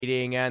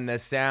Speeding and the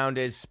sound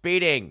is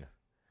speeding.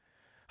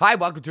 Hi,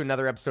 welcome to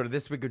another episode of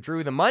This Week of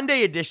Drew, the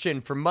Monday edition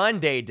for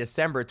Monday,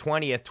 December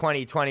 20th,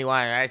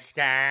 2021.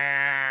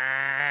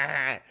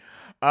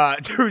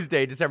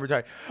 Tuesday, December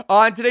 20th.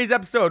 On today's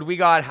episode, we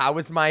got How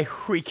Was My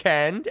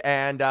Weekend?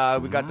 And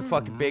we got the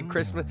fucking big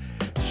Christmas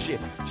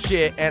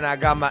shit. And I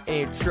got my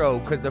intro,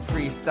 cause the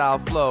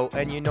freestyle flow.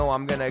 And you know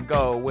I'm gonna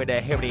go with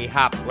a hippity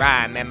hop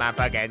rhyme in my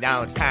fucking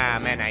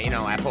downtime. And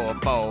I pull a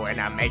bow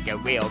and I make it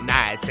real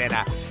nice. And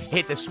I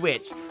hit the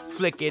switch,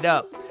 flick it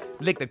up.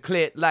 Lick the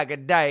clit like a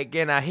dyke,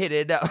 and I hit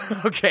it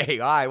up. Okay,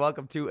 all right,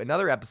 welcome to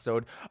another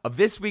episode of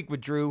This Week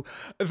with Drew,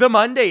 the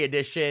Monday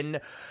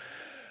edition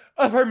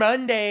of her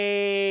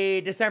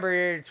Monday,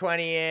 December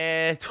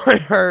 20th,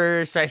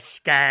 21st.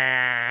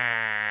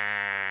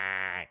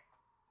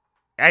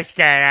 What's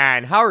going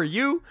on? How are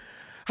you?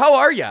 How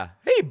are ya?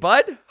 Hey,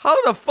 bud,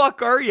 how the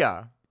fuck are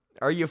ya?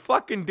 Are you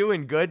fucking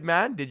doing good,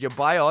 man? Did you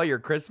buy all your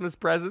Christmas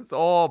presents?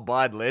 Oh,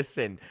 bud,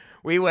 listen.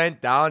 We went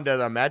down to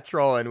the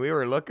Metro and we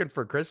were looking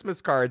for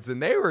Christmas cards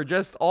and they were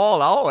just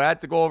all out. I had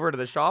to go over to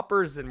the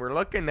shoppers and we're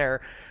looking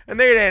there and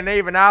they didn't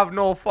even have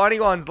no funny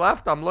ones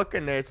left. I'm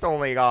looking, it's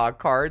only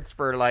cards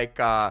for like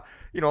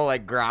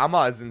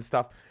grandmas and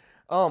stuff.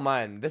 Oh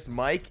man, this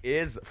mic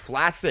is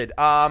flaccid.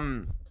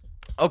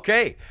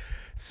 Okay.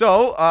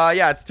 So,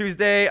 it's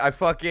Tuesday. I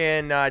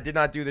fucking did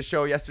not do the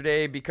show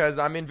yesterday because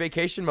I'm in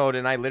vacation mode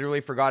and I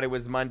literally forgot it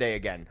was Monday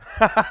again.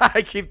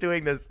 I keep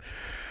doing this.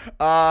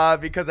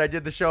 Because I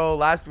did the show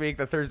last week,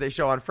 the Thursday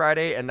show on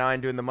Friday, and now I'm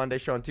doing the Monday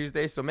show on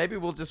Tuesday. So maybe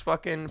we'll just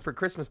fucking, for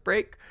Christmas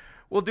break,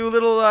 we'll do a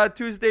little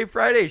Tuesday,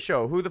 Friday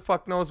show. Who the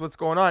fuck knows what's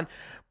going on?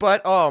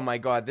 But, oh my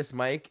god, this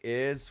mic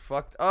is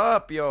fucked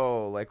up,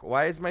 yo. Like,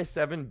 why is my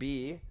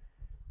 7B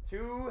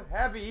too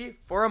heavy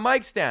for a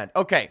mic stand?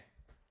 Okay,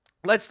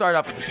 let's start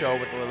off with the show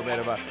with a little bit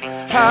of a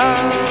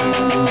How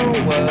was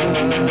my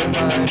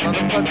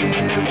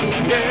motherfucking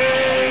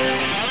weekend?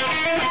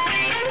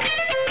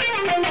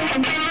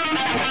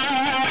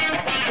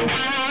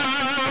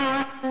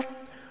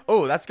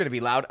 Oh, that's going to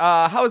be loud.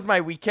 How was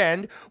my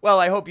weekend? Well,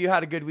 I hope you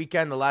had a good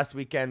weekend, the last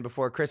weekend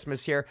before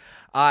Christmas here.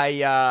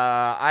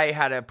 I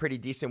had a pretty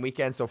decent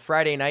weekend. So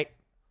Friday night,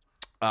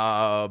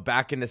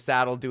 back in the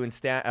saddle doing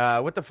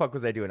what the fuck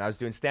was I doing? I was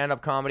doing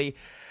stand-up comedy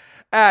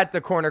at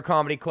the Corner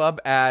Comedy Club,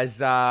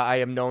 as I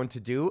am known to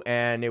do.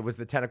 And it was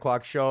the 10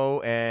 o'clock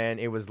show, and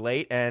it was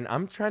late. And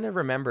I'm trying to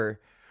remember.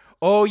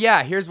 Oh,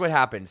 yeah, here's what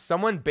happened.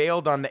 Someone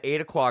bailed on the 8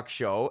 o'clock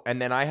show,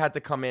 and then I had to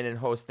come in and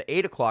host the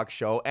 8 o'clock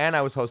show, and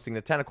I was hosting the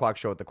 10 o'clock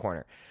show at the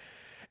Corner.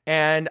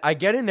 And I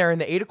get in there,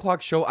 and the 8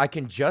 o'clock show, I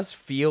can just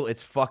feel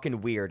it's fucking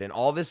weird. And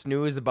all this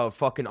news about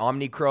fucking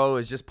Omnicrow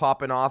is just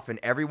popping off, and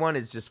everyone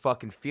is just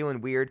fucking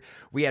feeling weird.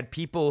 We had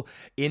people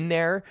in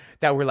there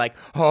that were like,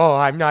 oh,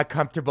 I'm not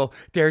comfortable.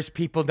 There's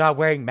people not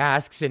wearing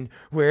masks, and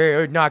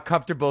we're not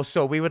comfortable,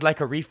 so we would like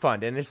a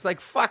refund. And it's like,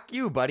 fuck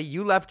you, buddy.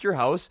 You left your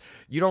house.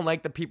 You don't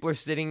like that people are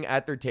sitting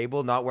at their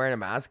table not wearing a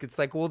mask. It's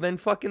like, well, then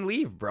fucking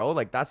leave, bro.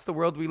 Like, that's the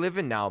world we live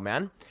in now,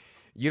 man.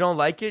 You don't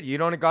like it? You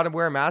don't got to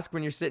wear a mask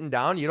when you're sitting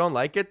down? You don't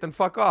like it? Then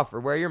fuck off,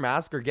 or wear your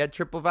mask, or get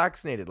triple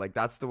vaccinated. Like,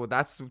 that's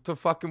the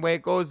fucking way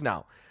it goes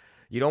now.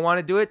 You don't want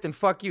to do it? Then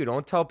fuck you.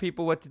 Don't tell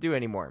people what to do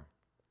anymore.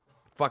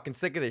 Fucking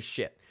sick of this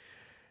shit.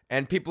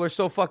 And people are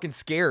so fucking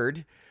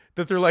scared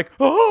that they're like,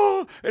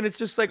 oh, and it's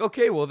just like,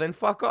 okay, well then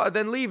fuck off,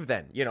 then leave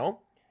then, you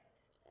know?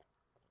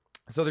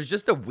 So there's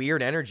just a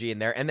weird energy in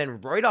there. And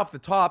then right off the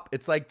top,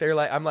 it's like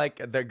I'm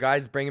like, the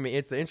guy's bringing me,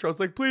 it's the intro. It's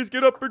like, please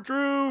get up for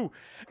Drew.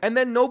 And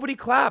then nobody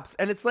claps.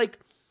 And it's like,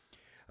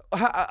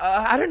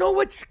 I don't know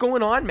what's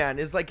going on, man.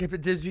 It's like,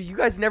 you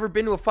guys never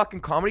been to a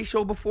fucking comedy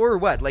show before or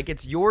what? Like,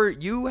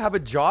 you have a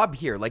job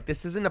here. Like,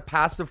 this isn't a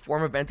passive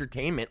form of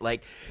entertainment.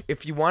 Like,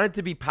 if you wanted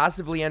to be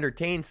passively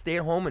entertained, stay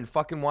at home and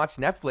fucking watch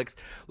Netflix.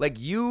 Like,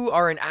 you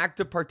are an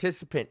active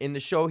participant in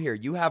the show here.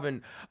 You have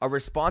a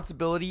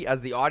responsibility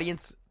as the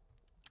audience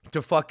to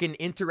fucking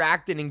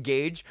interact and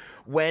engage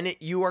when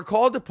you are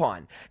called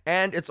upon.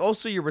 And it's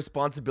also your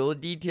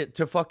responsibility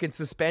to fucking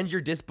suspend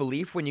your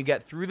disbelief when you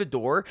get through the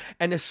door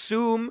and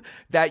assume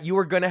that you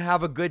are going to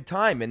have a good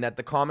time and that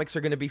the comics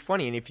are going to be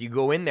funny. And if you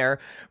go in there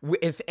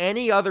with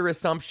any other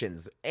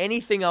assumptions,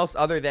 anything else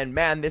other than,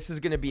 man, this is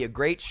going to be a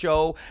great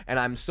show and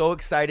I'm so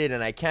excited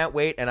and I can't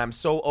wait and I'm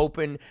so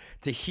open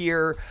to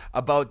hear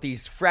about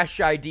these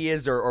fresh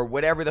ideas or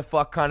whatever the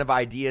fuck kind of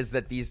ideas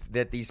that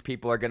these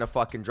people are going to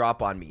fucking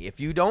drop on me. If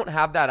you don't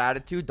have that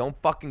attitude,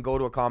 don't fucking go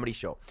to a comedy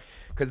show.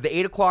 Because the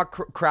 8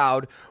 o'clock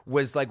crowd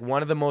was like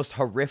one of the most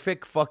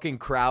horrific fucking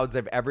crowds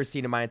I've ever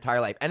seen in my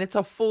entire life. And it's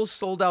a full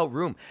sold out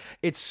room.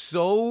 It's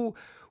so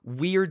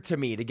weird to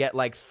me to get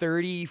like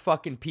 30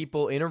 fucking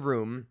people in a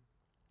room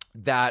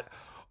that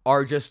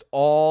are just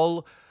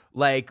all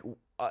like,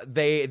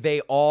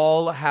 they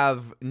all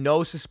have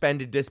no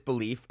suspended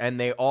disbelief and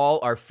they all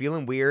are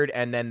feeling weird,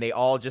 and then they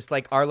all just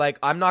like are like,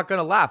 I'm not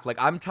gonna laugh. Like,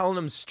 I'm telling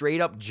them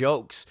straight up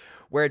jokes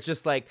where it's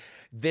just like,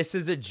 this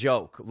is a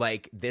joke.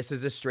 Like, this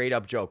is a straight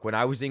up joke. When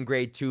I was in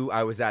grade 2,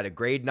 I was at a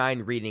grade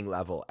 9 reading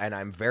level, and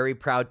I'm very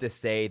proud to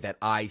say that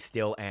I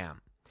still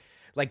am.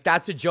 Like,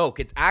 that's a joke.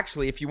 It's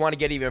actually, if you want to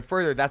get even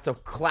further, that's a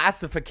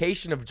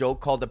classification of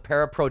joke called a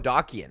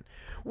paraprodokian,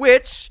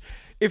 which,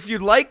 if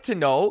you'd like to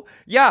know,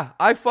 yeah,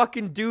 I've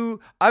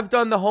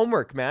done the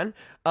homework, man.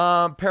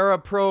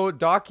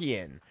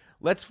 Paraprodokian.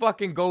 Let's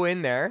fucking go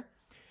in there.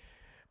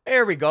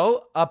 There we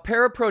go. A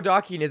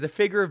paraprodokian is a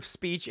figure of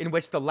speech in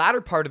which the latter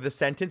part of the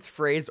sentence,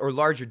 phrase, or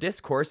larger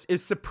discourse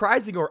is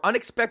surprising or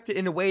unexpected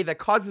in a way that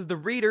causes the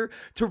reader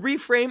to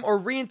reframe or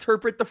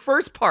reinterpret the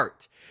first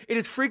part. It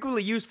is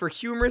frequently used for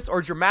humorous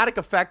or dramatic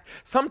effect,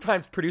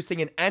 sometimes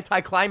producing an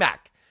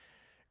anticlimax.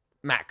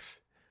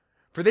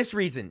 For this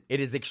reason, it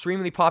is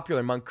extremely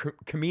popular among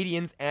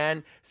comedians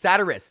and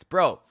satirists.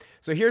 Bro,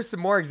 so here's some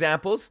more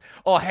examples.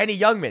 Oh, Henny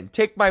Youngman,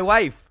 take my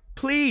wife,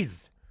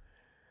 please.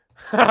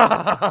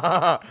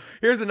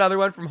 Here's another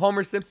one from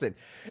Homer Simpson.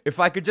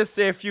 If I could just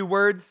say a few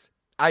words,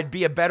 I'd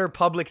be a better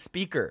public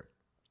speaker.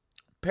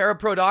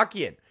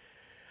 Paraprodokian.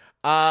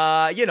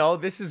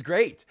 This is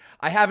great.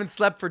 I haven't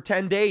slept for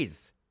 10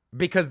 days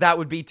because that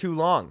would be too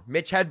long.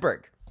 Mitch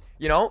Hedberg.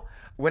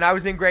 When I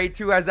was in grade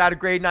 2, I was at a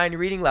grade 9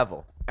 reading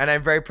level. And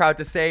I'm very proud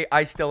to say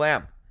I still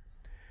am.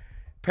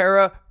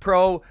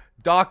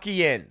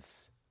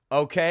 Paraprodokians.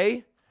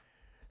 Okay?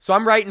 So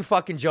I'm writing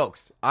fucking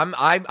jokes.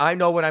 I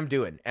know what I'm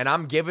doing. And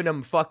I'm giving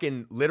them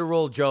fucking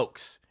literal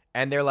jokes.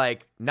 And they're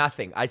like,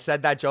 nothing. I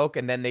said that joke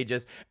and then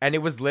and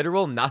it was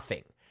literal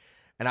nothing.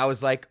 And I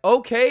was like,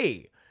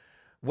 okay,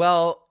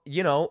 well,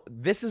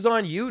 this is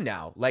on you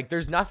now. Like,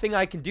 there's nothing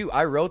I can do.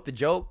 I wrote the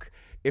joke.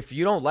 If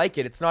you don't like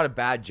it, it's not a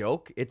bad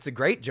joke. It's a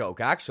great joke,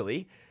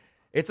 actually.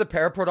 It's a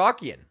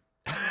paraprodokian.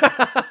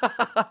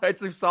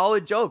 It's a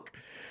solid joke.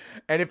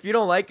 And if you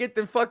don't like it,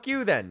 then fuck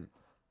you then.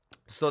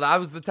 So that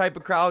was the type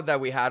of crowd that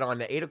we had on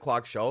the 8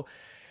 o'clock show.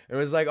 It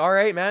was like, all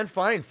right, man,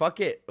 fine, fuck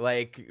it.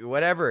 Like,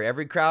 whatever.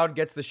 Every crowd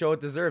gets the show it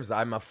deserves.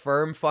 I'm a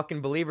firm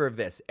fucking believer of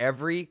this.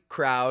 Every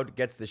crowd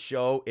gets the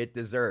show it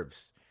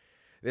deserves.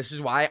 This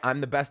is why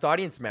I'm the best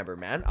audience member,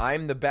 man.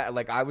 I'm the best.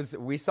 Like,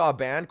 we saw a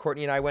band.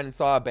 Courtney and I went and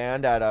saw a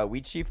band at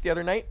Wheat Chief the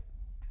other night.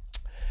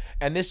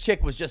 And this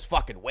chick was just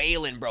fucking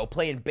wailing, bro,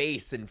 playing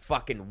bass and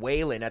fucking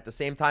wailing at the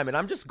same time. And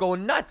I'm just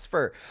going nuts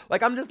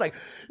I'm just like,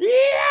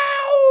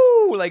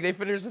 yow! Like, they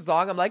finish the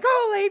song. I'm like,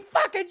 holy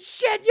fucking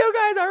shit, you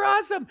guys are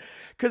awesome.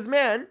 Because,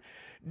 man,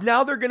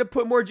 now they're going to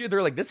put more,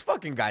 they're like, this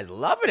fucking guy's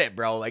loving it,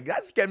 bro. Like,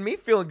 that's getting me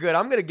feeling good.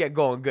 I'm going to get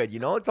going good,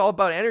 It's all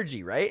about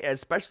energy, right?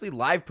 Especially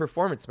live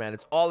performance, man.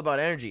 It's all about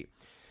energy.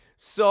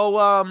 So,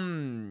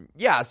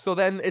 so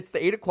then it's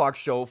the 8 o'clock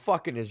show.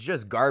 Fucking is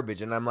just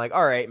garbage. And I'm like,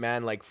 all right,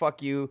 man, like,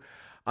 fuck you.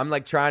 I'm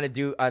like trying to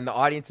do, and the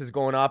audience is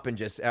going up and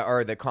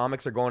or the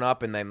comics are going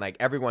up and then like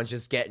everyone's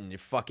just getting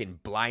fucking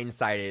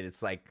blindsided.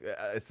 It's like,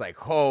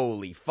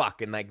 holy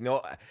fuck. And like,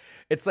 no,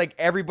 it's like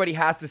everybody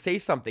has to say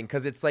something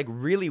because it's like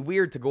really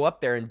weird to go up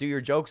there and do your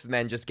jokes and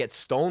then just get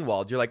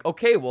stonewalled. You're like,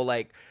 okay, well,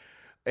 like,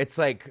 it's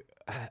like,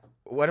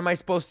 what am I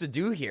supposed to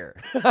do here?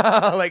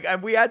 Like,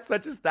 and we had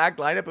such a stacked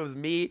lineup. It was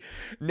me,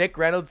 Nick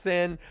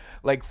Reynoldson,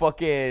 like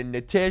fucking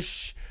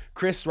Nitish,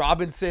 Chris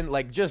Robinson,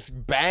 like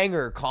just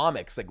banger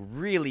comics, like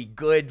really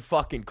good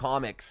fucking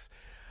comics.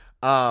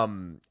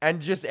 And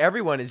just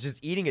everyone is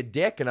just eating a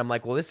dick. And I'm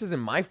like, well, this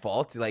isn't my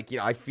fault. Like,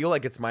 I feel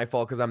like it's my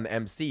fault because I'm the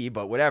MC,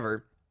 but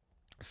whatever.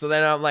 So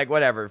then I'm like,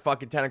 whatever,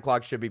 fucking 10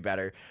 o'clock should be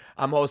better.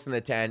 I'm hosting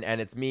the 10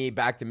 and it's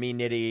back to me,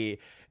 Nitty,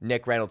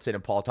 Nick Reynoldson,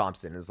 and Paul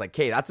Thompson. It's like,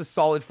 hey, that's a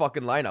solid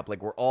fucking lineup.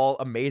 Like, we're all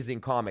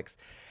amazing comics.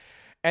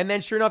 And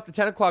then sure enough, the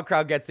 10 o'clock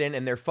crowd gets in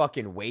and they're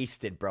fucking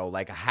wasted, bro.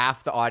 Like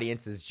half the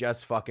audience is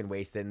just fucking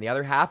wasted. And the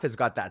other half has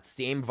got that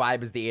same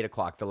vibe as the 8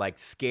 o'clock. They're like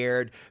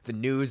scared. The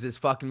news is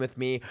fucking with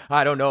me.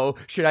 I don't know.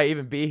 Should I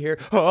even be here?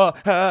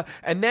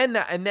 And then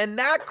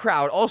that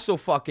crowd also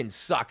fucking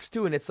sucks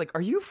too. And it's like,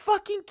 are you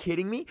fucking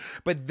kidding me?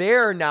 But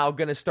they're now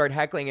going to start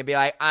heckling and be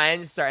like,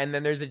 I'm sorry. And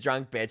then there's a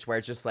drunk bitch where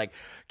it's just like,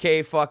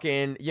 okay,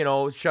 fucking,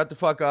 shut the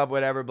fuck up,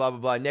 whatever, blah, blah,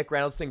 blah. Nick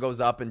Reynoldson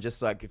goes up and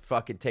just like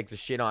fucking takes a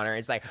shit on her.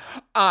 It's like,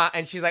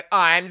 and she's like, oh,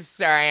 I'm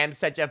sorry, I'm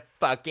such a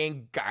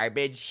fucking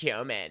garbage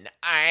human.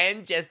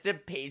 I'm just a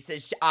piece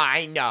of shit.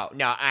 I know,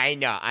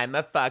 I'm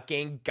a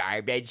fucking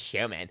garbage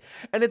human.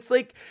 And it's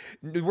like,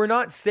 we're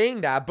not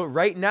saying that, but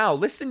right now,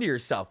 listen to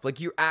yourself. Like,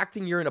 you're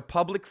in a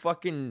public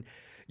fucking,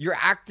 you're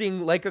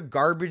acting like a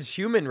garbage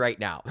human right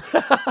now.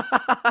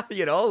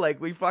 Like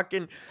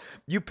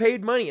you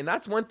paid money. And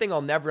that's one thing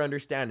I'll never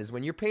understand is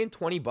when you're paying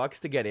 $20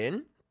 to get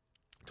in,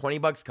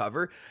 $20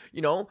 cover,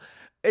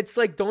 it's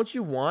like, don't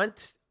you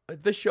want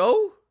the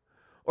show?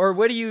 Or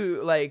what do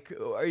you like?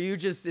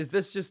 Is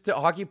this just to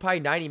occupy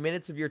 90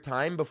 minutes of your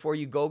time before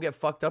you go get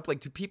fucked up?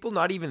 Like, do people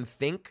not even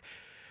think?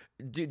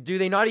 Do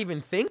they not even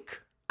think?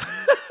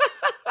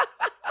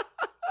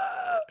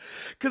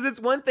 Because it's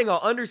one thing I'll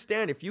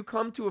understand if you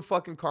come to a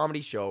fucking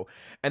comedy show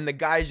and the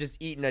guy's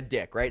just eating a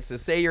dick, right? So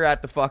say you're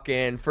at the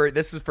fucking,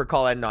 this is for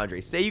Colette and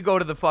Andre. Say you go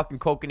to the fucking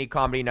Kokanee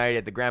Comedy Night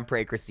at the Grand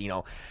Prairie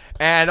Casino.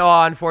 And,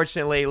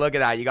 unfortunately, look at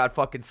that. You got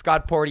fucking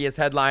Scott Porteous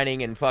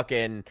headlining and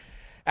fucking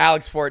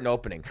Alex Fortin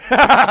opening. Oh,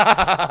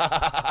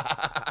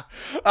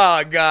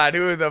 God.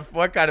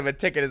 What kind of a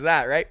ticket is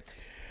that, right?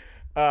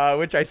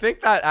 Which I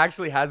think that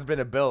actually has been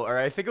a bill, or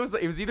I think it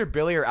was either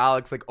Billy or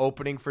Alex, like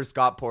opening for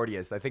Scott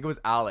Porteous. I think it was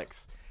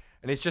Alex,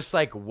 and it's just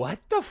like, what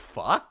the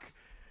fuck?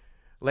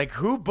 Like,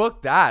 who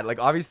booked that? Like,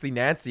 obviously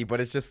Nancy,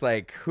 but it's just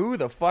like, who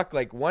the fuck?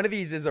 Like, one of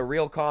these is a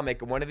real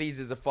comic, and one of these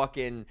is a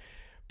fucking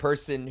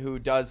person who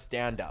does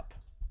stand up.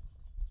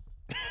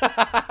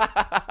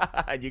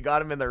 And you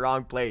got him in the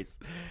wrong place.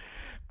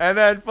 And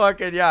then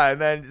fucking, yeah,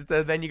 and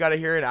then you got to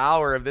hear an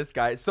hour of this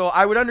guy. So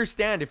I would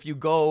understand if you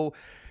go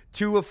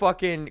to a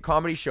fucking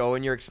comedy show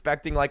and you're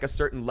expecting like a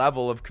certain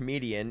level of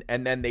comedian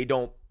and then they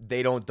don't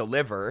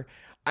deliver.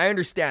 I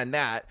understand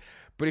that.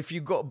 But if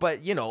you go,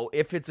 but you know,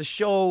 if it's a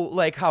show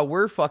like how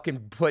we're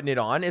fucking putting it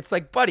on, it's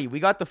like, buddy, we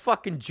got the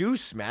fucking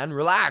juice, man.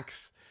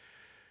 Relax.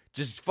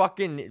 Just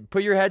fucking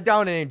put your head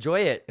down and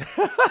enjoy it.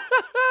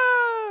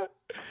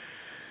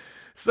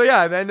 So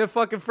yeah, then the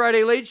fucking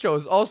Friday Late Show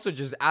is also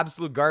just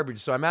absolute garbage.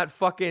 So I'm at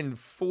fucking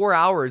 4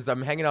 hours.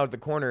 I'm hanging out at the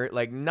corner,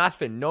 like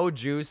nothing, no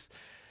juice.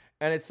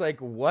 And it's like,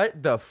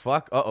 what the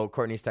fuck? Uh-oh,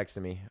 Courtney's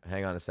texting me.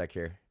 Hang on a sec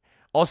here.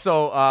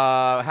 Also,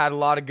 had a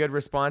lot of good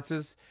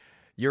responses.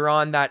 You're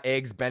on that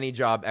Eggs Benny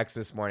job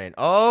Xmas morning.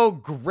 Oh,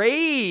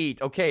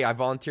 great. Okay, I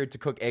volunteered to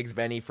cook Eggs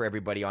Benny for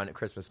everybody on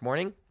Christmas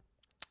morning.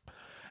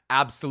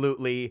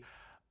 Absolutely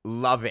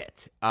love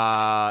it.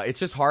 It's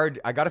just hard.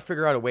 I got to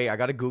figure out a way. I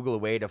got to Google a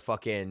way to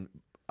fucking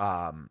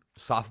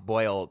soft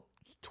boil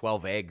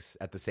 12 eggs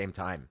at the same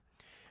time.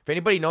 If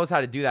anybody knows how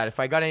to do that, if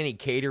I got any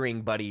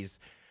catering buddies,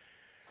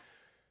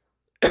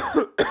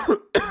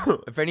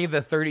 if any of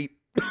the 30,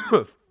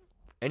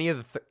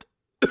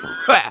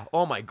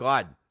 oh my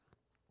God.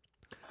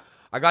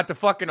 I got the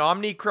fucking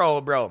Omni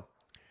Crow, bro.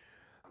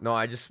 No,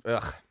 I just,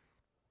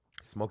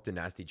 smoked a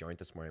nasty joint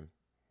this morning.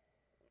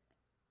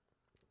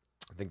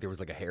 I think there was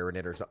like a hair in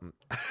it or something.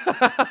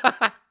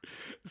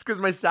 It's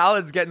because my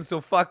salad's getting so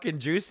fucking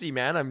juicy,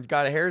 man. I've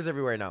got hairs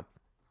everywhere now.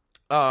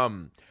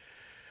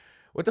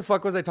 What the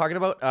fuck was I talking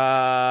about?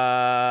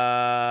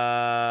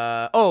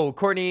 Oh,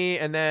 Courtney,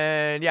 and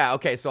then, yeah,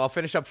 okay, so I'll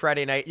finish up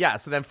Friday night. Yeah,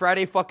 so then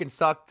Friday fucking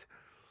sucked.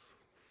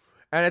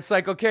 And it's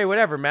like, okay,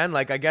 whatever, man.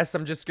 Like, I guess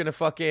I'm just gonna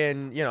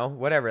fucking, you know,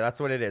 whatever. That's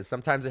what it is.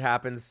 Sometimes it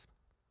happens.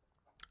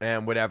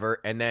 And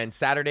whatever. And then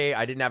Saturday,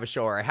 I didn't have a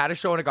show. Or I had a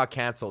show and it got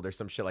canceled or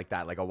some shit like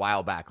that, like a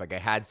while back. Like, I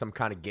had some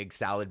kind of gig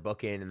salad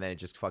booking and then it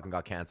just fucking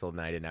got canceled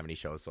and I didn't have any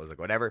shows. So I was like,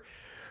 whatever.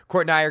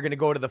 Court and I are going to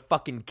go to the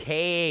fucking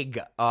keg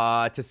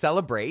to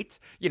celebrate,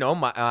 you know,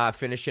 my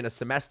finishing a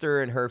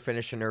semester and her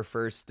finishing her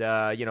first,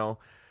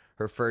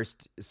 her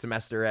first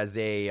semester as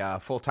a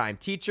full-time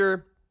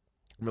teacher.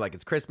 We're like,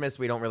 it's Christmas.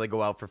 We don't really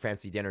go out for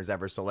fancy dinners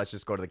ever. So let's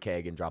just go to the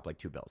keg and drop like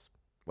 $2.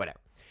 Whatever.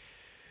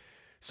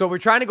 So we're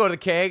trying to go to the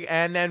keg,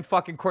 and then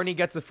fucking Courtney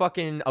gets a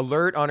fucking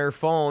alert on her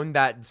phone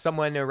that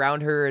someone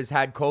around her has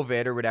had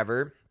COVID or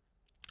whatever.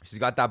 She's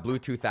got that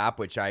Bluetooth app,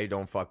 which I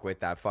don't fuck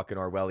with, that fucking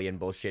Orwellian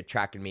bullshit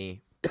tracking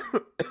me.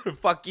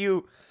 Fuck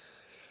you.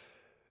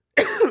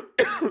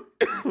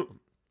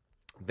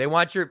 They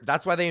want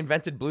that's why they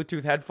invented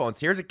Bluetooth headphones.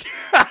 Here's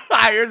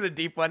a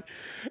deep one.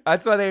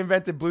 That's why they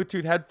invented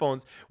Bluetooth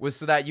headphones, was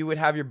so that you would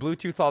have your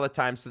Bluetooth all the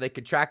time so they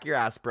could track your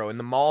ass, bro. In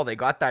the mall, they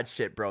got that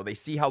shit, bro. They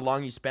see how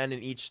long you spend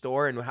in each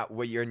store and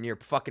what your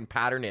fucking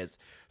pattern is.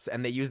 So,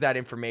 and they use that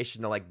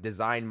information to like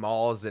design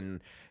malls and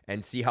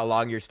see how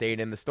long you're staying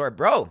in the store.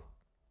 Bro,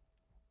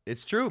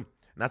 it's true. And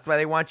that's why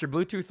they want your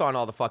Bluetooth on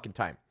all the fucking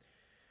time.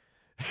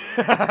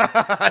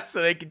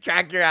 So they can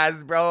track your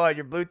ass, bro, on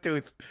your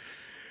Bluetooth.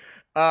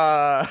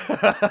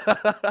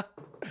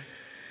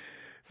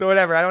 So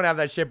whatever, I don't have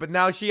that shit. But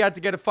now she had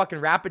to get a fucking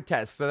rapid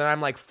test. So then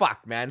I'm like,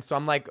 fuck, man. So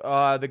I'm like,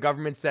 the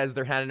government says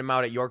they're handing them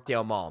out at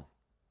Yorkdale Mall.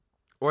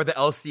 Or the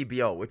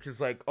LCBO, which is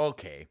like,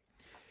 okay.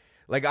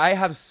 Like, I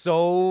have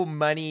so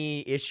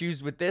many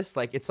issues with this.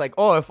 Like, it's like,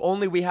 oh, if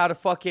only we had a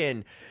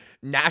fucking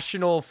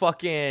national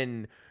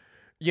fucking,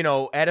 you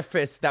know,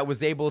 edifice that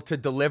was able to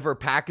deliver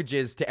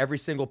packages to every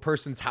single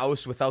person's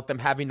house without them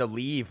having to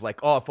leave.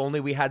 Like, oh, if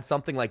only we had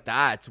something like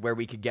that where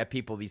we could get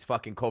people these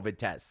fucking COVID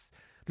tests.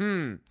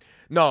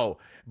 No,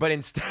 but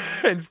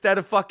instead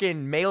of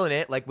fucking mailing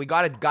it, like, we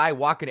got a guy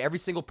walking to every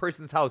single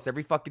person's house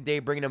every fucking day,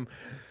 bringing them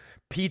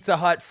Pizza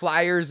Hut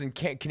flyers and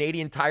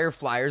Canadian Tire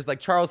flyers,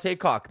 like Charles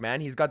Haycock, man.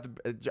 He's got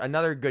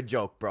another good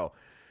joke, bro.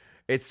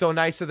 It's so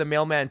nice of the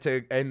mailman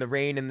to, in the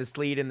rain, in the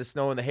sleet, in the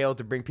snow, in the hail,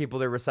 to bring people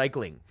to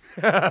recycling,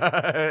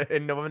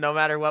 and no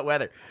matter what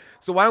weather.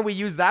 So why don't we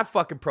use that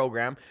fucking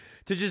program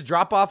to just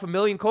drop off 1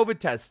 million COVID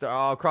tests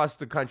all across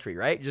the country,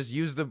 right? Just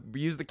use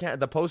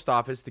the post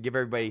office to give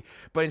everybody.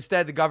 But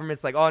instead, the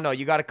government's like, oh no,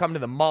 you got to come to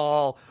the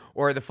mall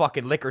or the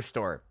fucking liquor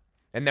store,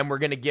 and then we're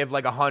gonna give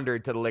like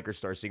 100 to the liquor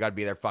store, so you got to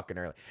be there fucking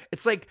early.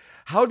 It's like,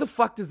 how the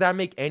fuck does that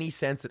make any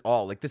sense at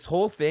all? Like, this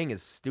whole thing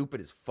is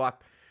stupid as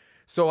fuck.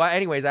 So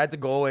anyways, I had to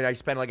go and I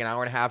spent like an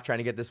hour and a half trying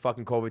to get this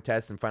fucking COVID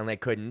test, and finally I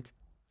couldn't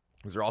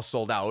because they're all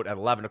sold out at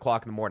 11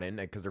 o'clock in the morning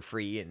because they're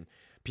free and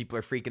people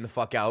are freaking the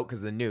fuck out because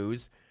of the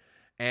news.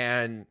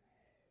 And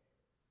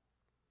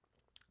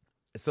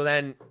so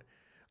then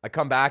I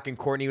come back and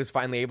Courtney was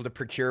finally able to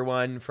procure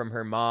one from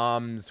her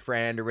mom's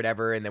friend or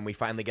whatever. And then we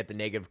finally get the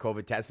negative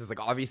COVID test. It's like,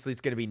 obviously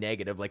it's going to be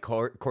negative. Like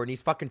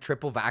Courtney's fucking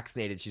triple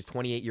vaccinated. She's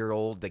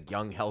 28-year-old, like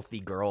young, healthy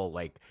girl.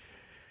 Like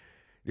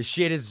this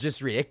shit is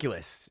just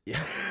ridiculous, you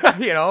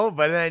know?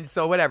 But then,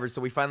 so whatever.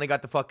 So we finally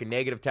got the fucking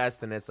negative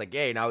test and it's like,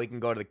 hey, now we can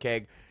go to the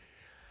keg.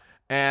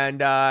 And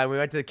we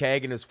went to the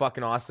keg and it was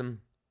fucking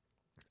awesome.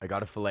 I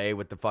got a filet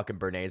with the fucking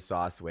béarnaise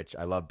sauce, which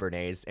I love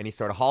béarnaise. Any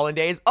sort of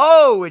hollandaise.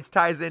 Oh, which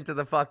ties into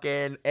the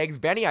fucking eggs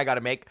Benny I got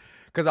to make.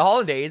 Because a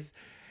hollandaise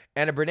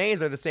and a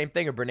béarnaise are the same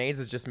thing. A béarnaise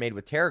is just made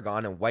with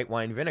tarragon and white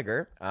wine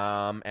vinegar.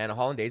 And a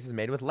hollandaise is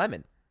made with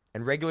lemon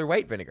and regular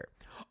white vinegar.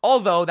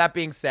 Although, that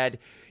being said,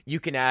 you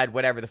can add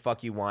whatever the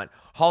fuck you want.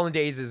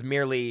 Hollandaise is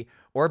merely,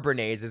 or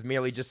béarnaise is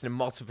merely just an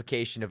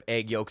emulsification of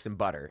egg yolks and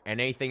butter. And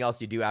anything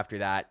else you do after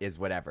that is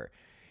whatever.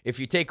 If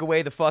you take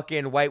away the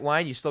fucking white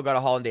wine, you still got a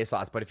hollandaise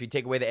sauce. But if you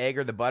take away the egg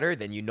or the butter,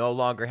 then you no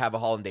longer have a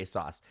hollandaise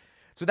sauce.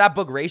 So that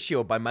book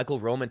Ratio by Michael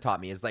Roman taught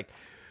me is like,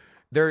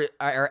 there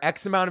are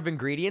X amount of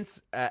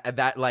ingredients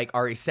that like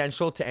are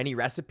essential to any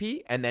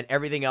recipe. And then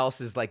everything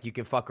else is like, you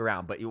can fuck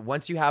around. But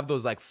once you have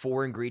those like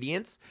 4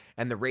 ingredients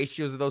and the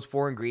ratios of those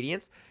 4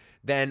 ingredients,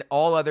 then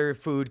all other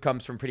food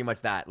comes from pretty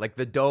much that. Like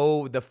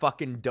the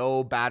fucking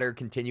dough batter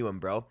continuum,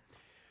 bro.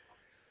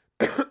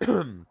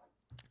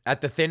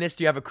 At the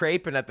thinnest, you have a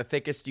crepe, and at the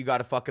thickest, you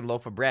got a fucking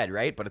loaf of bread,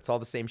 right? But it's all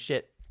the same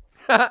shit.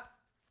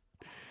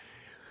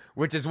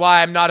 Which is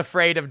why I'm not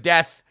afraid of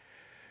death.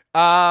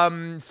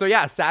 So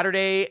yeah,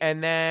 Saturday,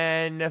 and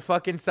then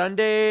fucking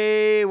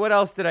Sunday. What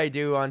else did I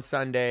do on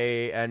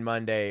Sunday and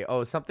Monday?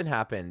 Oh, something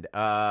happened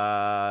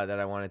that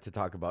I wanted to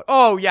talk about.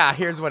 Oh, yeah,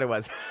 here's what it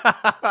was.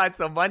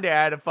 So Monday,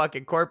 I had a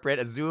fucking corporate,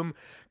 a Zoom,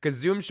 because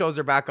Zoom shows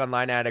are back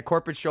online. I had a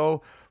corporate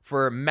show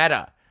for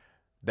Meta,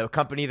 the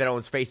company that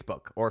owns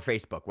Facebook, or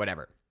Facebook,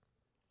 whatever.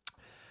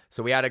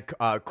 So we had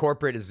a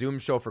corporate Zoom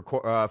show for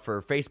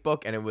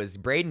Facebook, and it was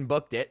Braden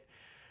booked it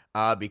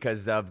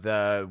because of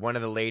one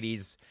of the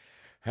ladies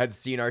had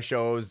seen our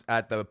shows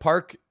at the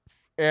park,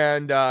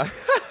 and this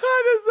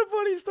is a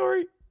funny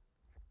story.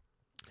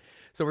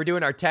 So we're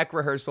doing our tech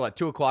rehearsal at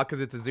 2:00 because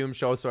it's a Zoom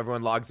show, so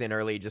everyone logs in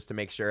early just to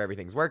make sure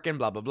everything's working,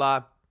 blah, blah,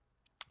 blah.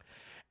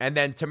 And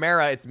then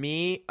Tamara, it's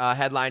me,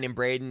 headlining,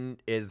 Braden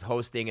is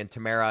hosting, and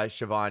Tamara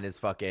Siobhan is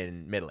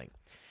fucking middling.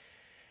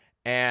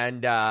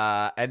 And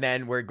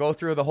then we go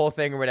through the whole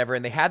thing or whatever,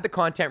 and they had the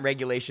content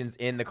regulations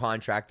in the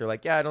contract. They're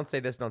like, yeah, don't say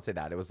this, don't say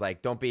that. It was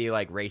like, don't be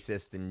like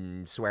racist,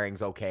 and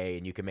swearing's okay,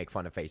 and you can make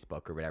fun of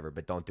Facebook or whatever,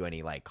 but don't do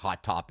any like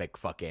hot topic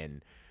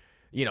fucking,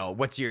 you know,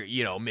 what's your,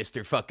 you know,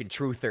 Mr. fucking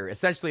truther.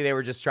 Essentially, they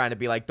were just trying to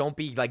be like, don't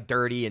be like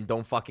dirty and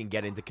don't fucking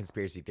get into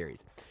conspiracy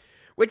theories.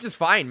 Which is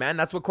fine, man.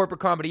 That's what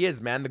corporate comedy is,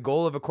 man. The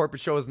goal of a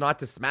corporate show is not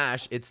to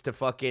smash, it's to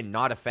fucking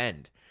not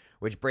offend.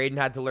 Which Braden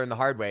had to learn the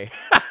hard way,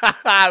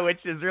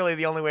 which is really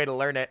the only way to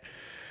learn it.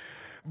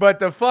 But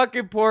the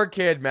fucking poor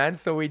kid, man.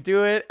 So we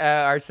do it,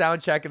 our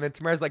sound check, and then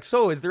Tamara's like,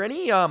 so is there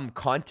any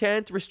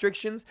content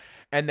restrictions?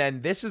 And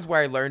then this is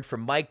where I learned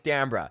from Mike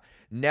Dambra.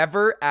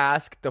 Never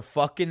ask the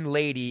fucking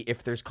lady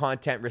if there's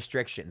content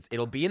restrictions.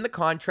 It'll be in the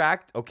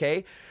contract,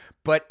 okay?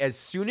 But as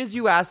soon as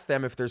you ask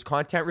them if there's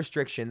content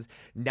restrictions,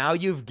 now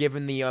you've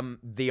given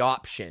the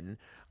option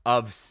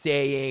of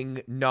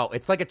saying no.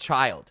 It's like a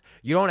child.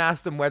 You don't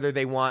ask them whether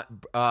they want,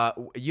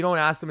 you don't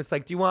ask them, it's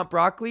like, do you want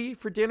broccoli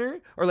for dinner?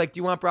 Or like, do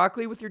you want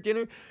broccoli with your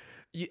dinner?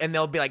 And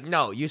they'll be like,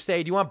 no. You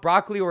say, do you want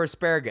broccoli or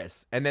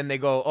asparagus? And then they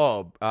go,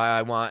 oh,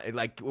 I want,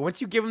 like,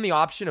 once you give them the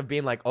option of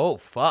being like, oh,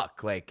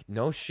 fuck, like,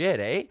 no shit,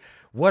 eh?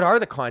 What are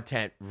the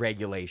content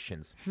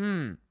regulations?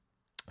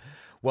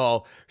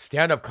 Well,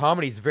 stand-up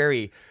comedy is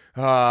very,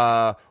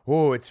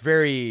 it's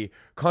very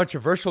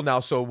controversial now.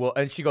 So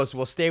and she goes,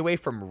 we'll stay away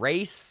from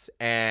race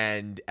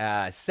and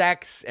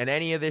sex and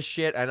any of this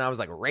shit. And I was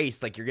like,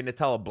 race? Like, you're going to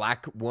tell a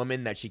black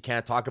woman that she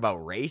can't talk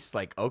about race?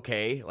 Like,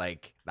 okay,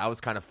 like, that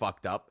was kind of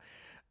fucked up.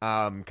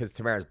 Because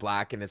Tamara's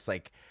black, and it's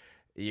like,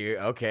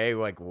 okay,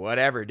 like,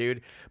 whatever,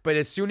 dude. But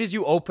as soon as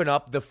you open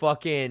up the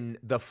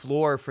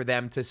floor for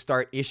them to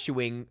start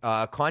issuing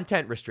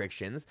content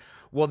restrictions,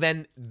 well,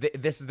 then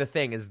this is the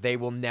thing, is they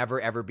will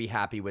never ever be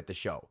happy with the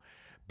show,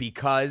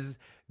 because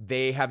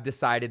they have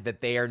decided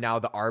that they are now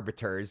the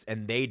arbiters,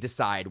 and they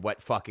decide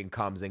what fucking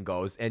comes and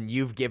goes. And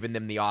you've given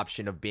them the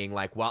option of being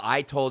like, well,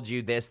 I told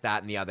you this,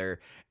 that, and the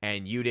other,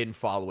 and you didn't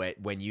follow it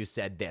when you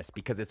said this,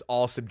 because it's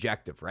all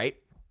subjective, right?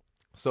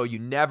 So you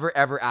never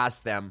ever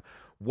ask them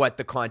what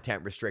the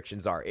content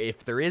restrictions are.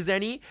 If there is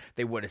any,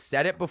 they would have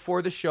said it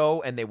before the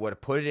show, and they would have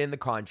put it in the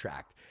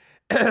contract.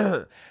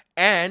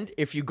 And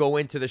if you go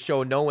into the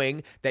show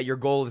knowing that your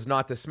goal is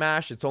not to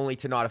smash, it's only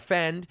to not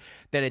offend,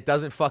 then it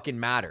doesn't fucking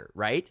matter,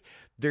 right?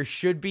 There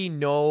should be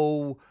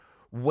no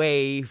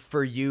way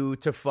for you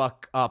to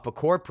fuck up a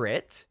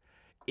corporate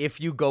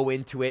if you go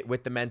into it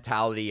with the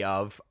mentality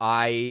of,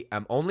 I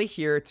am only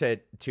here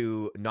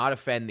to not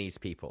offend these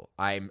people.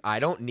 I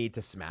don't need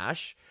to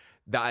smash.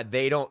 That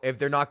they don't, if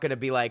they're not going to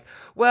be like,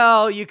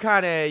 well, you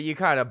kind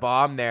of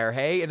bombed there,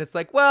 hey? And it's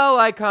like, well,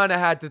 I kind of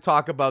had to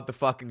talk about the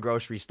fucking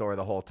grocery store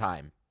the whole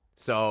time.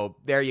 So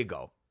there you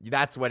go.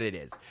 That's what it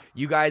is.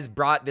 You guys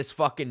brought this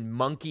fucking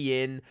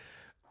monkey in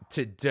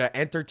to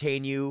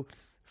entertain you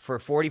for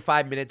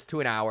 45 minutes to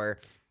an hour,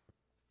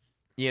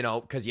 you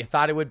know, because you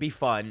thought it would be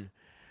fun,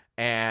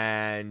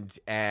 and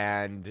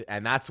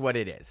that's what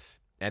it is,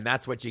 and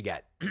that's what you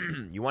get.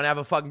 You want to have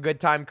a fucking good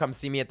time? Come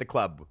see me at the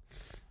club.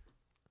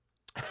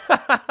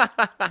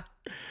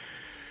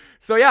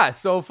 So yeah,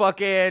 so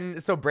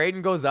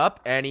Braden goes up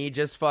and he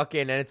just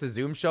fucking, and it's a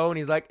Zoom show, and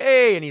he's like,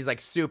 hey, and he's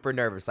like super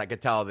nervous. I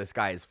could tell this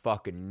guy is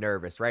fucking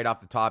nervous. Right off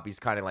the top, he's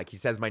kind of like, he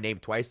says my name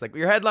twice, like,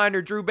 your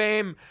headliner, Drew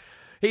Bame.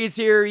 He's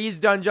here, he's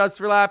done Just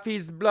for Laugh,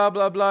 he's blah,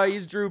 blah, blah,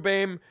 he's Drew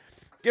Bame.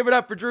 Give it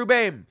up for Drew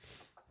Bame.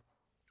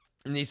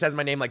 And he says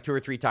my name like 2 or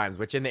 3 times,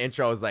 which in the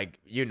intro is like,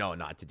 you know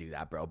not to do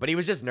that, bro. But he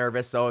was just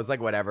nervous, so it's like,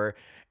 whatever.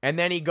 And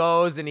then he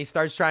goes and he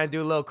starts trying to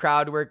do a little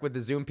crowd work with the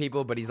Zoom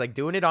people, but he's like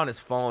doing it on his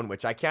phone,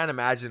 which I can't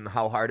imagine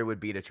how hard it would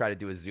be to try to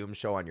do a Zoom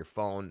show on your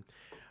phone.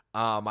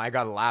 I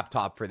got a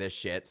laptop for this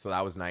shit, so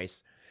that was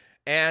nice.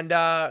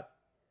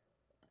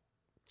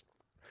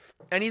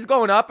 And he's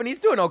going up and he's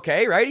doing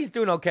okay, right? He's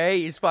doing okay.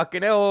 He's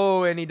fucking,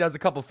 and he does a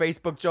couple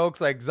Facebook jokes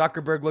like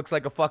Zuckerberg looks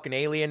like a fucking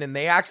alien. And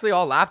they actually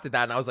all laughed at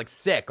that. And I was like,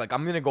 sick. Like,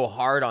 I'm going to go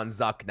hard on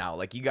Zuck now.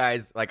 Like, you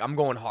guys, like, I'm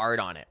going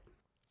hard on it.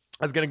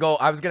 I was going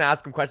to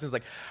ask him questions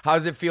like, how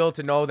does it feel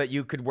to know that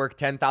you could work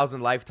 10,000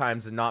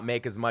 lifetimes and not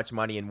make as much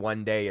money in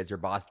one day as your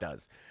boss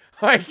does?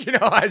 Like, you know,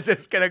 I was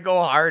just going to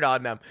go hard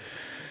on them.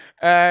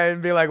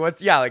 And be like, what's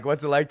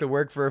it like to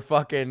work for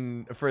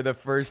the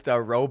first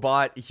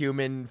robot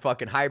human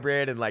fucking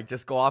hybrid, and like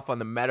just go off on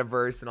the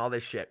metaverse and all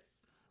this shit.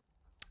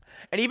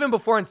 And even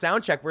before in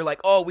Soundcheck, we're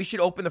like, oh, we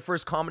should open the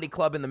first comedy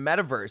club in the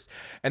metaverse.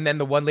 And then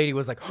the one lady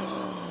was like,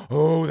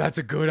 oh, that's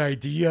a good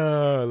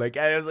idea. Like,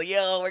 I was like,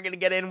 yo, we're going to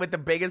get in with the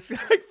biggest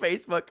like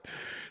Facebook.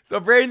 So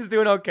Braden's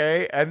doing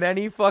okay. And then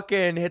he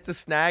fucking hits a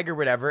snag or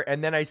whatever.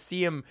 And then I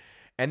see him.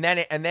 And then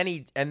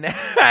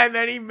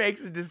he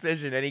makes a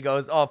decision and he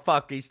goes, oh,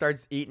 fuck. He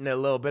starts eating a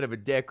little bit of a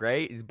dick,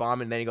 right? He's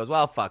bombing. And then he goes,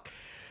 well, fuck.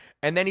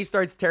 And then he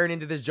starts tearing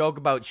into this joke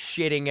about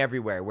shitting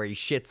everywhere, where he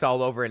shits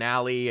all over an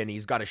alley and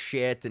he's got a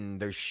shit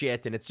and there's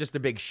shit. And it's just a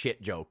big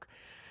shit joke.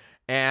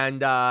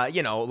 And,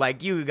 you know,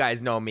 like you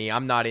guys know me. I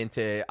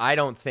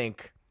don't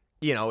think,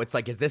 you know, it's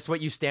like, is this what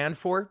you stand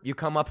for? You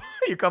come up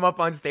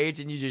on stage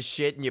and you just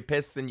shit and you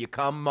piss and you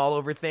cum all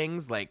over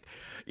things. Like,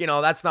 you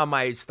know, that's not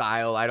my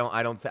style.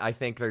 I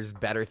think there's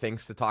better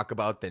things to talk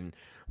about than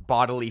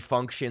bodily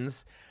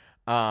functions.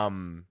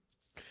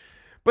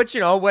 But,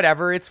 you know,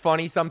 whatever. It's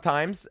funny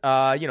sometimes.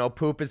 You know,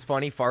 poop is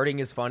funny. Farting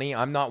is funny.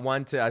 I'm not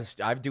one to,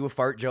 I do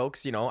fart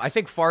jokes, you know. I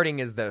think farting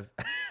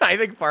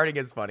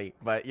is funny.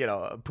 But, you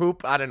know,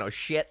 poop, I don't know,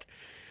 shit.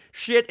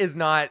 Shit is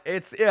not,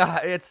 it's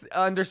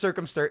under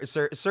certain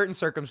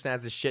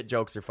circumstances, shit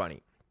jokes are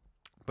funny.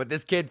 But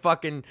this kid,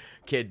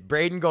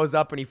 Braden goes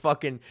up and he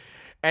fucking,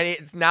 and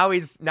it's now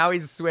he's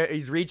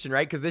reaching,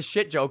 right? Because this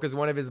shit joke is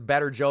one of his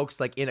better jokes,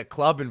 like in a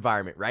club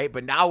environment, right?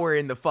 But now we're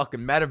in the fucking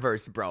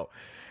metaverse, bro.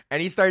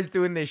 And he starts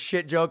doing this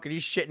shit joke and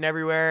he's shitting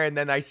everywhere. And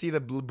then I see the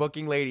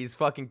booking lady's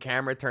fucking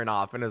camera turn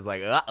off and it's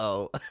like,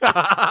 uh-oh.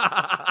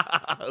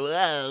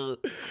 Whoa.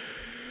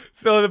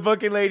 So the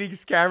booking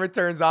lady's camera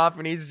turns off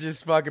and he's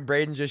just fucking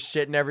Braden just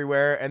shitting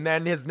everywhere. And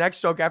then his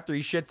next joke after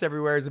he shits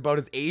everywhere is about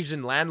his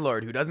Asian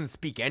landlord who doesn't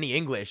speak any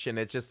English. And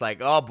it's just like,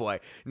 oh boy.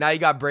 Now you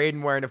got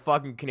Braden wearing a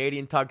fucking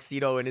Canadian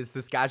tuxedo and his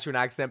Saskatchewan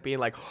accent being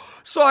like,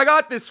 so I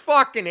got this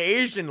fucking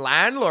Asian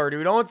landlord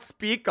who don't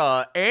speak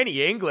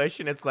any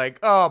English. And it's like,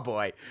 oh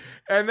boy.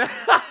 And then,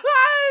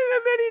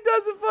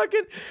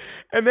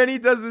 and then he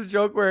does this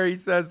joke where he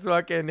says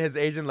fucking his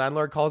Asian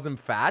landlord calls him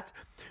fat.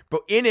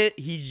 But in it,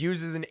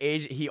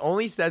 he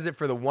only says it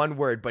for the one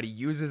word, but he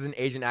uses an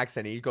Asian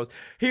accent. He goes,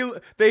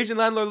 the Asian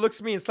landlord looks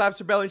at me and slaps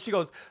her belly and she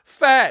goes,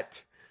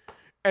 fat.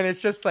 And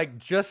it's just like,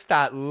 just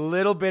that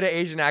little bit of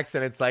Asian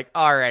accent. It's like,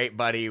 all right,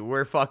 buddy,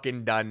 we're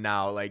fucking done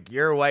now. Like,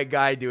 you're a white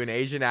guy doing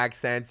Asian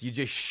accents. You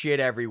just shit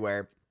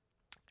everywhere.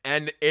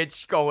 And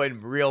it's going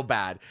real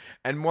bad.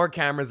 And more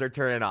cameras are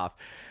turning off.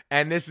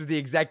 And this is the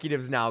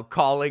executives now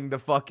calling the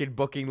fucking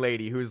booking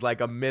lady who's like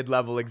a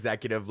mid-level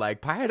executive,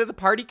 like, head of the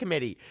party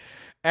committee.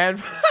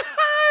 And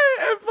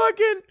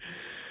fucking,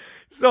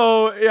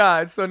 so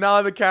yeah, so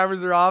now the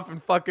cameras are off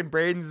and fucking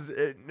Braden's,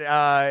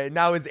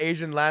 now his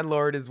Asian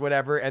landlord is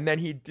whatever. And then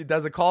he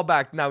does a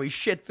callback. Now he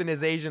shits in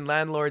his Asian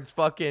landlord's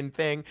fucking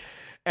thing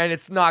and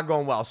it's not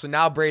going well. So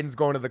now Braden's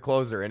going to the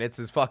closer and it's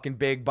his fucking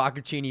big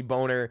bocconcini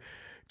boner.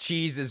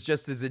 Cheese is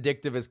just as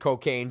addictive as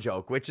cocaine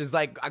joke, which is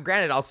like,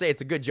 granted, I'll say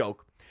it's a good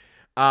joke.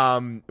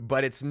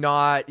 But it's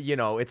not, you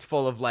know, it's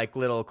full of like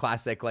little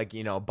classic, like,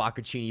 you know,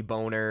 bocconcini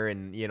boner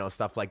and, you know,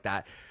 stuff like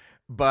that.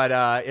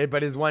 But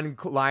his one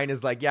line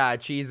is like, yeah,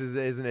 cheese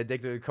isn't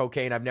addicted to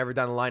cocaine. I've never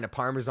done a line of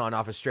Parmesan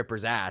off a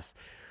stripper's ass,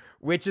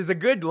 which is a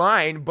good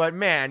line. But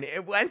man,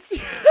 when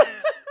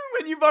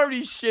you've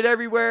already shit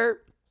everywhere,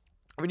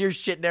 when you're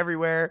shitting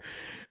everywhere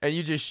and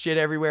you just shit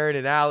everywhere in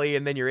an alley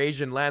and then your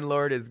Asian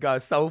landlord has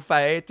got so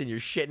fat and you're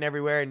shitting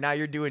everywhere and now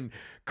you're doing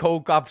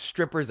coke off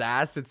stripper's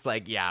ass, it's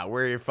like, yeah,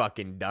 we're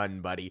fucking done,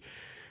 buddy.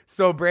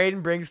 So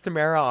Braden brings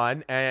Tamara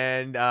on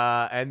and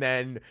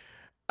then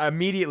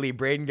immediately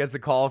Braden gets a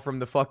call from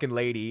the fucking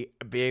lady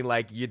being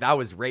like, that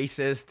was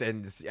racist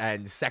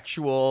and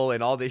sexual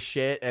and all this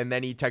shit. And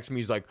then he texts me,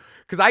 he's like,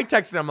 because I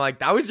texted him like,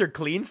 that was your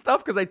clean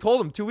stuff? Because I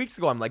told him 2 weeks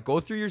ago, I'm like, go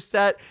through your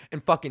set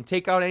and fucking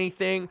take out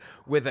anything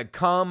with a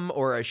cum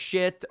or a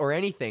shit or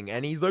anything.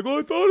 And he's like, oh,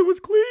 I thought it was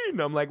clean.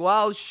 I'm like,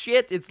 well,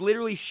 shit, it's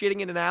literally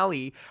shitting in an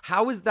alley.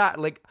 How is that?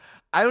 Like,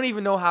 I don't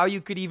even know how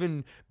you could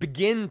even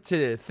begin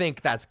to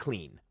think that's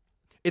clean.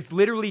 It's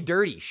literally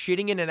dirty.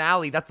 Shitting in an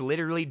alley, that's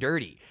literally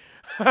dirty.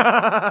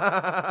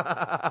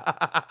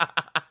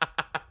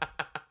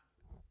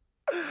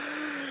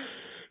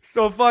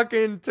 So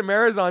fucking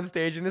Tamara's on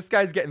stage and this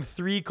guy's getting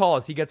 3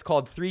 calls. He gets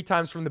called 3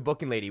 times from the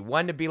booking lady.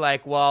 1 to be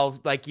like, well,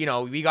 like, you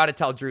know, we got to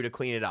tell Drew to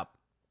clean it up.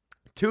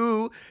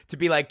 2 to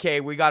be like, okay,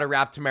 we got to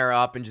wrap Tamara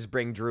up and just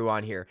bring Drew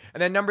on here.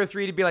 And then number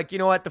 3 to be like, you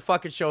know what? The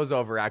fucking show's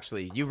over,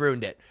 actually. You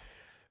ruined it.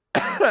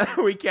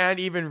 We can't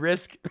even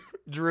risk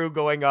Drew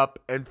going up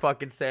and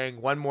fucking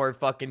saying one more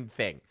fucking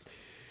thing.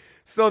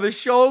 So the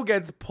show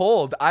gets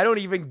pulled. I don't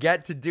even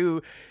get to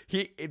do.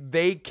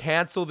 They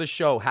cancel the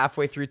show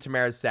halfway through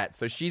Tamara's set.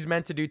 So she's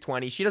meant to do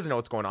 20. She doesn't know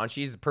what's going on.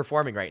 She's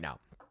performing right now.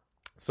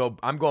 So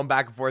I'm going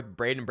back and forth with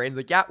Braden. Braden's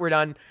like, yeah, we're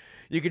done.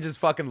 You can just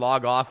fucking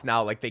log off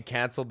now. Like they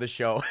canceled the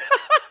show.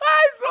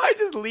 So I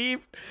just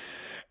leave.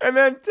 And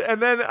then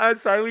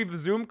so I leave the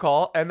Zoom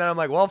call. And then I'm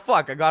like, well,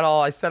 fuck.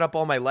 I set up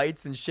all my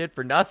lights and shit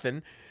for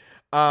nothing.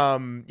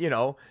 You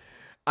know.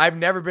 I've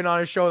never been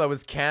on a show that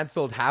was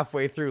canceled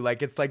halfway through.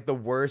 Like, it's like the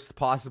worst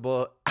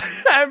possible.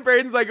 And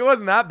Braden's like, it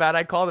wasn't that bad.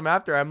 I called him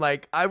after. I'm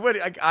like,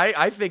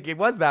 I think it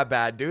was that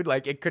bad, dude.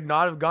 Like, it could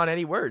not have gone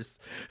any worse.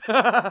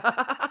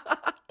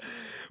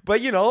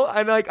 But, you know,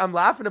 I'm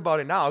laughing about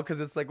it now because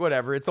it's like,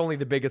 whatever. It's only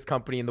the biggest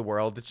company in the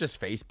world. It's just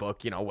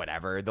Facebook, you know,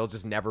 whatever. They'll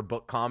just never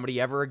book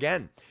comedy ever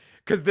again.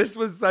 Because this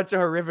was such a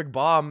horrific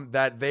bomb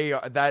that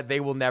they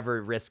will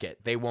never risk it.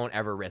 They won't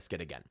ever risk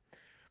it again.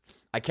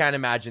 I can't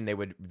imagine they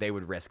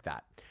would risk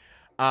that.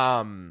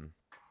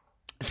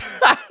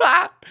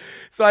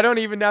 So I don't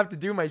even have to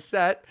do my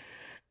set.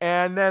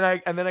 And then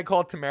I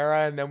called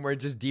Tamara and then we're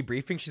just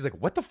debriefing. She's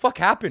like, what the fuck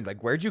happened?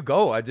 Like, where'd you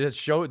go? The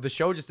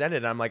show just ended.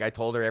 And I'm like, I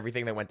told her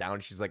everything that went down.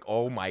 And she's like,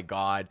 oh my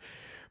God.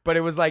 But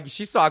it was like,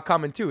 she saw it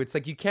coming too. It's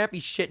like, you can't be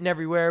shitting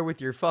everywhere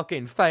with your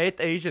fucking fat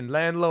Asian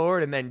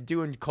landlord and then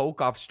doing coke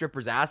off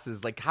strippers'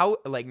 asses. Like how,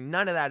 like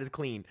none of that is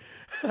clean.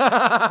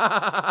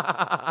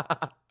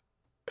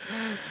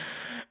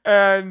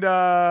 And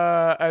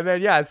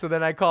then, yeah, so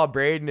then I call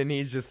Braden and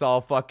he's just all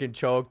fucking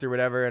choked or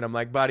whatever. And I'm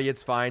like, buddy,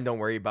 it's fine. Don't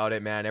worry about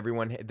it, man.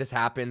 Everyone, this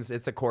happens.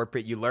 It's a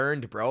corporate. You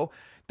learned, bro.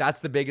 That's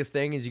the biggest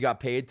thing is you got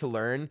paid to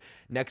learn.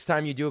 Next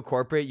time you do a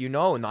corporate, you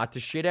know, not to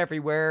shit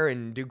everywhere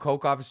and do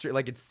coke off the street.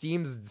 Like, it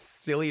seems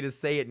silly to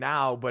say it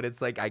now, but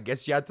it's like, I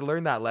guess you have to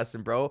learn that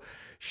lesson, bro.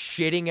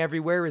 Shitting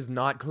everywhere is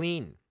not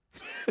clean.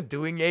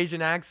 Doing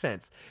Asian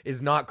accents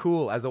is not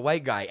cool as a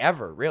white guy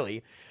ever,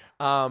 really.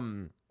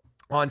 On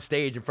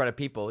stage in front of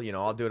people, you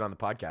know, I'll do it on the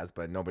podcast,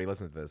 but nobody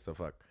listens to this, so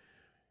fuck.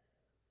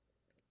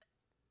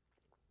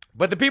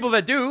 But the people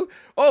that do,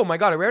 oh my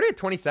God, are we already at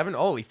 27?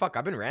 Holy fuck,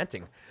 I've been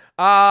ranting.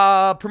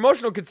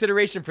 Promotional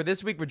consideration for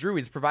this week with Drew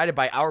is provided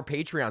by our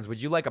Patreons.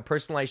 Would you like a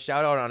personalized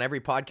shout out on every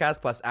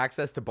podcast plus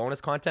access to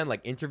bonus content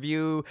like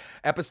interview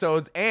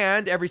episodes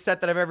and every set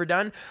that I've ever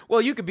done?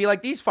 Well, you could be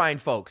like these fine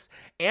folks.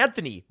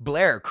 Anthony,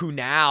 Blair,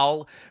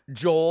 Kunal,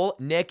 Joel,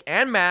 Nick,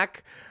 and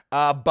Mac,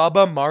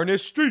 Bubba, Marnus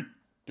Street,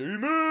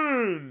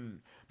 Damon,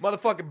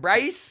 motherfucking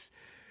Bryce,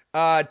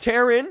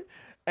 Taryn,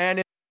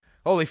 and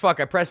holy fuck,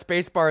 I pressed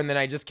spacebar and then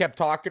I just kept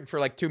talking for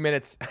like 2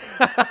 minutes.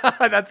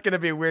 That's gonna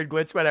be a weird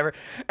glitch, whatever.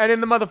 And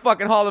in the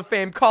motherfucking Hall of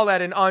Fame, call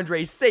that an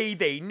Andre, say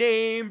they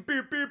name.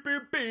 Boop, boop,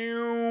 boop,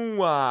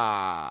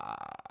 boop.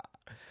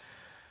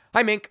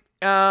 Hi, Mink.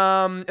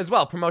 As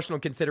well, promotional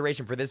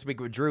consideration for this week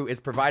with Drew is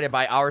provided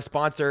by our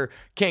sponsor,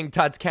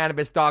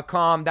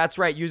 KingTutsCannabis.com. That's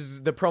right,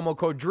 use the promo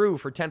code Drew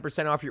for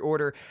 10% off your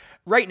order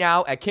right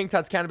now at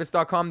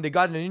KingTutsCannabis.com. They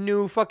got a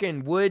new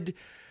fucking wood.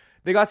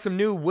 They got some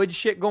new wood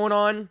shit going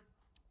on.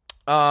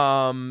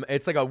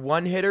 It's like a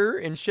one hitter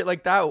and shit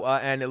like that,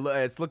 and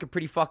it's looking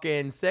pretty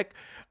fucking sick.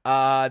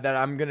 That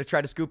I'm gonna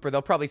try to scoop, or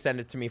they'll probably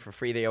send it to me for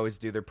free. They always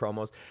do their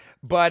promos.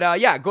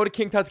 But yeah, go to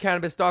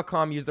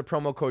KingTutsCannabis.com. Use the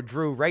promo code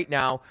Drew right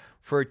now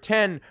for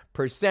 10%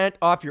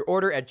 off your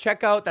order at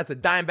checkout. That's a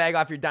dime bag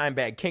off your dime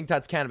bag.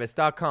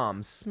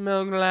 KingTutsCannabis.com.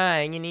 Smoke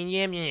line.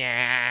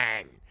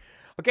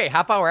 Okay,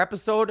 half-hour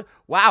episode.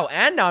 Wow,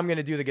 and now I'm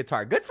gonna do the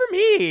guitar. Good for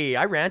me.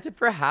 I ranted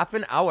for half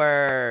an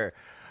hour.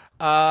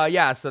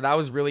 Yeah, so that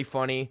was really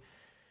funny.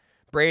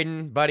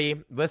 Braden,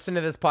 buddy, listen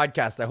to this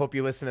podcast. I hope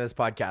you listen to this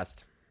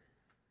podcast.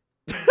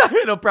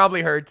 It'll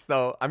probably hurt,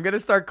 though. I'm going to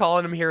start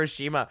calling him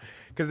Hiroshima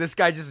because this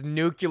guy just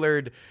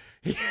nucleared.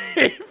 He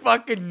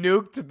fucking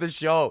nuked the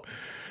show.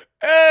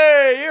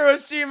 Hey,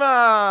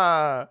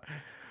 Hiroshima!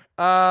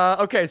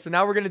 Okay, so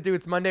now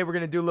it's Monday. We're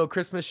going to do a little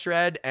Christmas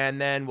shred,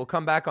 and then we'll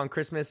come back on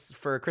Christmas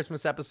for a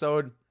Christmas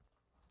episode.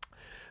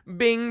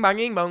 Bing,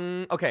 banging,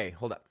 bong. Okay,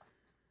 hold up.